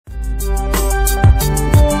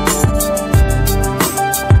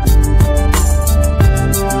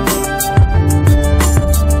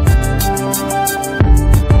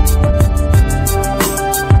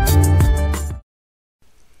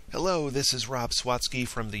this is Rob Swatsky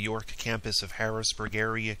from the York campus of Harrisburg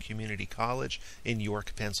Area Community College in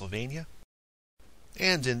York, Pennsylvania.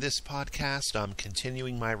 And in this podcast, I'm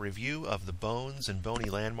continuing my review of the bones and bony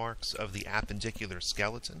landmarks of the appendicular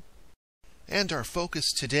skeleton. And our focus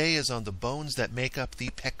today is on the bones that make up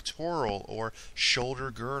the pectoral or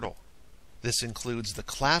shoulder girdle. This includes the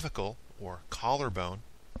clavicle or collarbone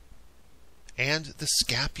and the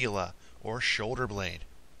scapula or shoulder blade.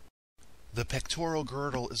 The pectoral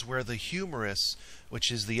girdle is where the humerus,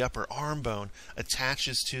 which is the upper arm bone,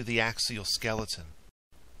 attaches to the axial skeleton.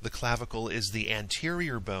 The clavicle is the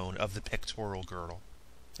anterior bone of the pectoral girdle,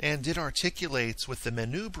 and it articulates with the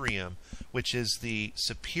manubrium, which is the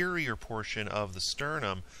superior portion of the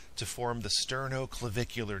sternum, to form the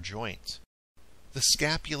sternoclavicular joint. The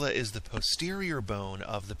scapula is the posterior bone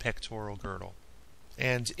of the pectoral girdle,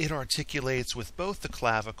 and it articulates with both the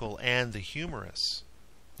clavicle and the humerus.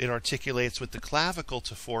 It articulates with the clavicle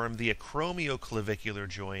to form the acromioclavicular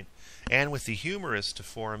joint, and with the humerus to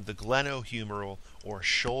form the glenohumeral or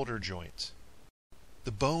shoulder joint.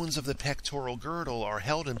 The bones of the pectoral girdle are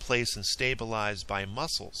held in place and stabilized by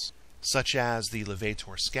muscles, such as the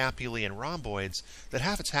levator scapulae and rhomboids that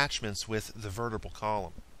have attachments with the vertebral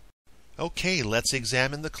column. Okay, let's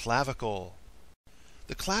examine the clavicle.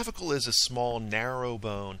 The clavicle is a small, narrow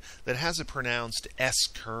bone that has a pronounced S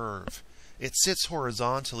curve. It sits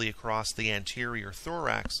horizontally across the anterior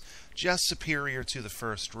thorax, just superior to the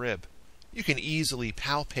first rib. You can easily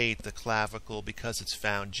palpate the clavicle because it's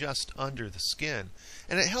found just under the skin,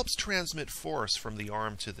 and it helps transmit force from the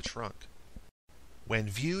arm to the trunk. When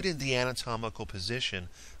viewed in the anatomical position,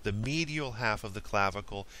 the medial half of the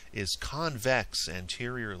clavicle is convex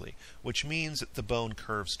anteriorly, which means that the bone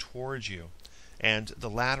curves towards you, and the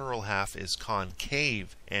lateral half is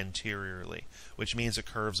concave anteriorly, which means it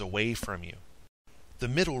curves away from you. The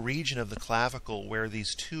middle region of the clavicle where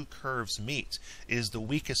these two curves meet is the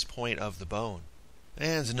weakest point of the bone,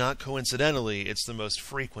 and not coincidentally, it's the most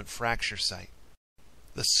frequent fracture site.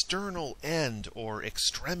 The sternal end or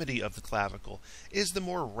extremity of the clavicle is the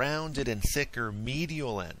more rounded and thicker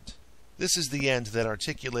medial end. This is the end that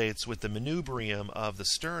articulates with the manubrium of the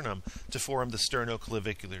sternum to form the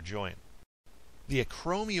sternoclavicular joint. The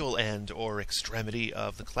acromial end or extremity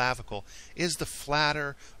of the clavicle is the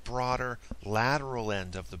flatter, broader, lateral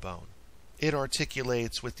end of the bone. It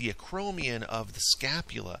articulates with the acromion of the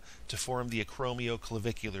scapula to form the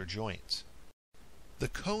acromioclavicular joint. The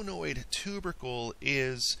conoid tubercle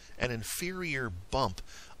is an inferior bump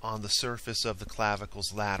on the surface of the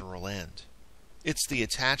clavicle's lateral end. It's the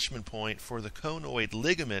attachment point for the conoid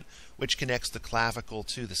ligament which connects the clavicle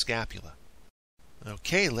to the scapula.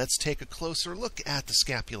 Okay, let's take a closer look at the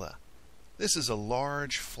scapula. This is a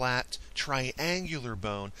large, flat, triangular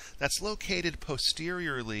bone that's located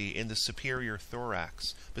posteriorly in the superior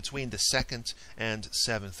thorax, between the second and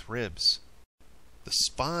seventh ribs. The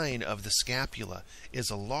spine of the scapula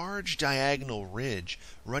is a large diagonal ridge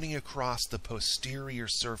running across the posterior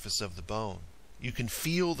surface of the bone. You can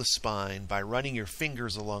feel the spine by running your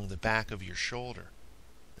fingers along the back of your shoulder.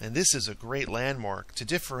 And this is a great landmark to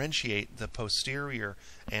differentiate the posterior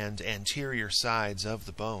and anterior sides of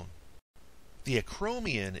the bone. The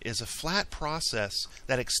acromion is a flat process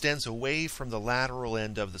that extends away from the lateral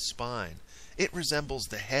end of the spine. It resembles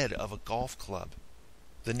the head of a golf club.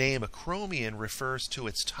 The name acromion refers to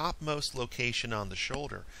its topmost location on the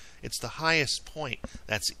shoulder. It's the highest point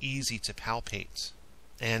that's easy to palpate.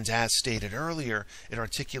 And as stated earlier, it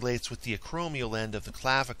articulates with the acromial end of the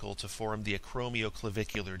clavicle to form the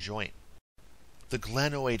acromioclavicular joint. The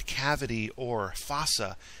glenoid cavity or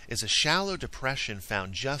fossa is a shallow depression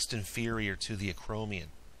found just inferior to the acromion.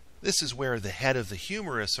 This is where the head of the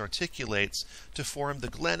humerus articulates to form the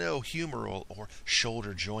glenohumeral or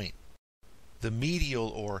shoulder joint. The medial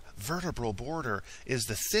or vertebral border is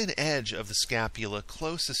the thin edge of the scapula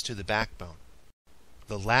closest to the backbone.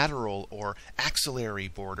 The lateral or axillary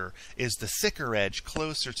border is the thicker edge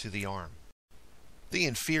closer to the arm. The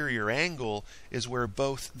inferior angle is where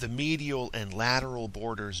both the medial and lateral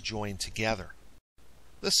borders join together.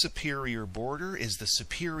 The superior border is the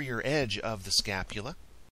superior edge of the scapula,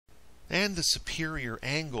 and the superior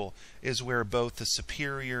angle is where both the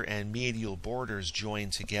superior and medial borders join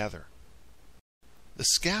together. The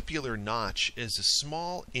scapular notch is a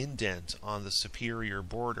small indent on the superior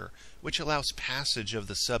border, which allows passage of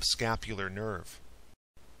the subscapular nerve.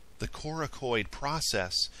 The coracoid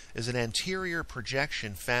process is an anterior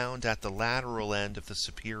projection found at the lateral end of the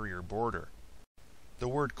superior border. The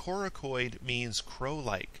word coracoid means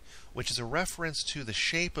crow-like, which is a reference to the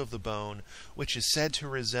shape of the bone, which is said to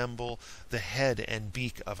resemble the head and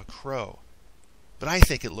beak of a crow. But I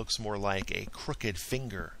think it looks more like a crooked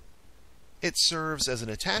finger. It serves as an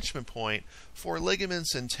attachment point for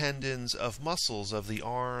ligaments and tendons of muscles of the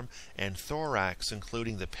arm and thorax,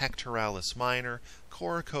 including the pectoralis minor,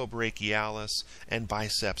 coracobrachialis, and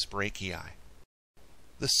biceps brachii.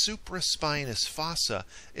 The supraspinous fossa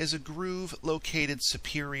is a groove located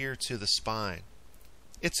superior to the spine.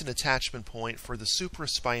 It's an attachment point for the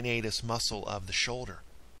supraspinatus muscle of the shoulder.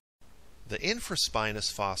 The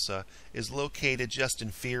infraspinous fossa is located just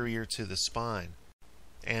inferior to the spine,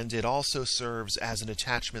 and it also serves as an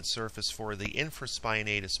attachment surface for the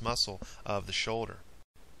infraspinatus muscle of the shoulder.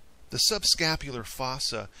 The subscapular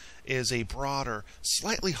fossa is a broader,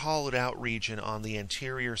 slightly hollowed out region on the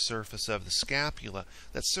anterior surface of the scapula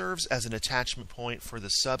that serves as an attachment point for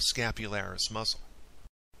the subscapularis muscle.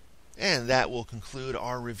 And that will conclude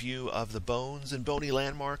our review of the bones and bony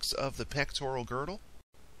landmarks of the pectoral girdle.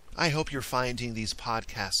 I hope you're finding these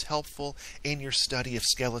podcasts helpful in your study of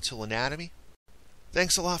skeletal anatomy.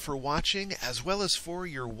 Thanks a lot for watching, as well as for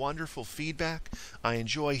your wonderful feedback. I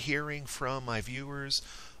enjoy hearing from my viewers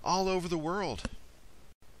all over the world.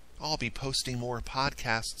 I'll be posting more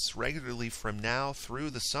podcasts regularly from now through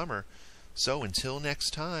the summer. So until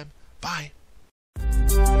next time, bye.